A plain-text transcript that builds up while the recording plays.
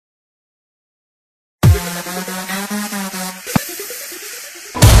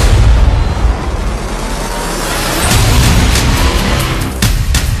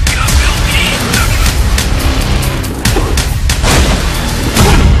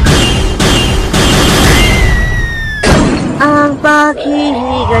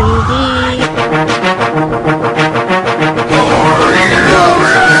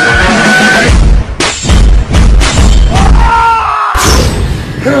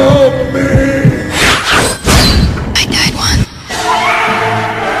Help me! I died once.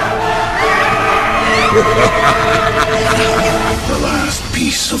 The last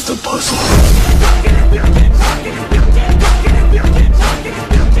piece of the puzzle.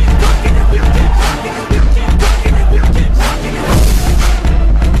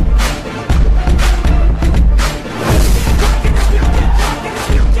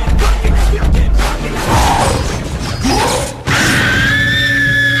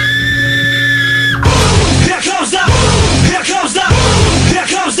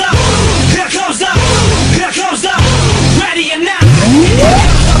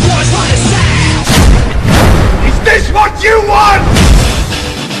 Is this what you want?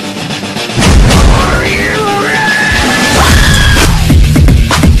 Are you ready?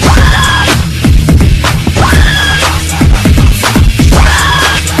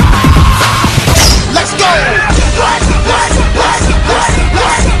 Let's go!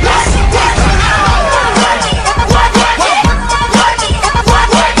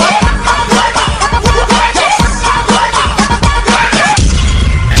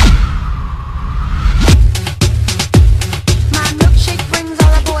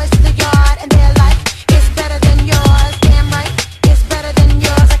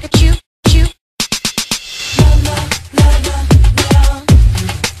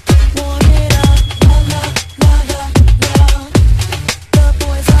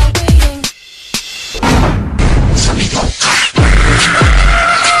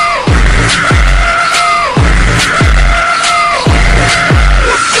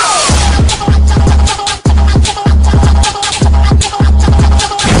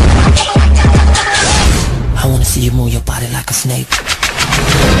 You move your body like a snake.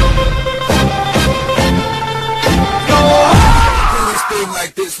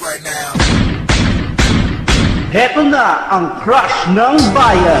 Like this right now. Heto na ang crush ng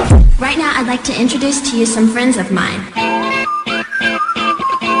bayan. Right now, I'd like to introduce to you some friends of mine.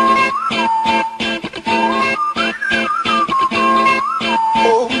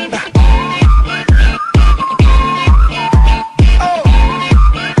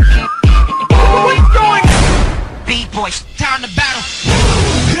 Boys, time to battle.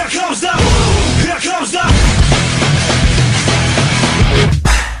 Here comes the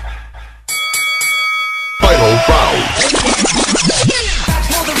Final round.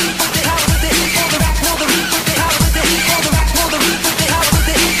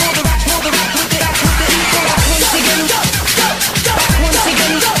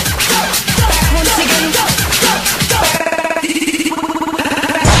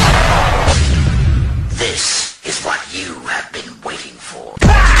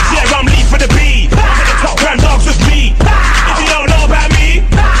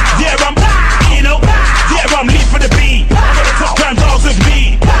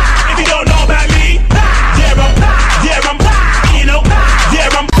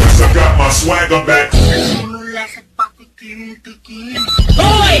 Swagger back.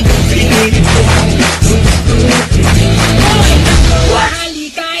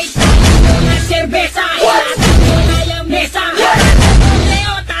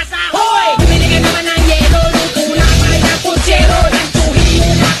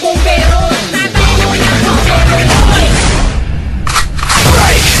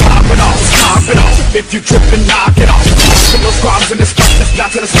 If you trip and knock it off, put those crimes in this stuff that's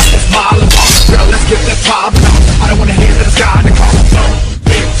not gonna stop this mile and off. Girl, let's get that poppin' off. I don't wanna hear that it's got to call. So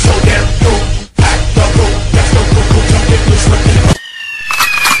big, so damn cool. Act the cool, let's go cool, jump get loose, looking at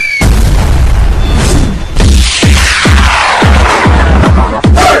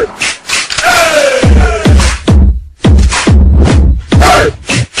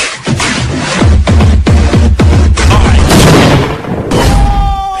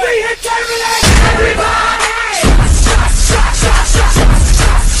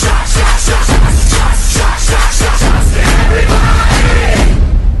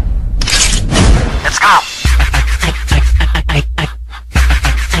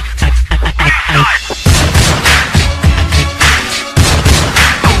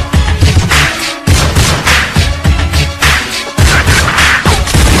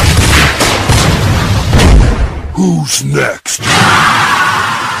Who's next?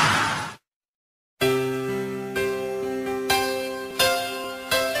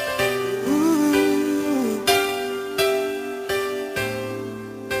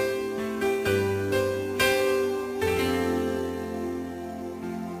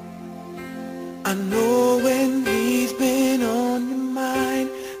 I know when he's been on your mind,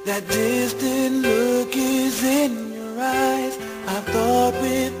 that distant look is in your eyes. I thought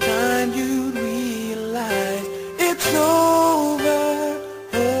with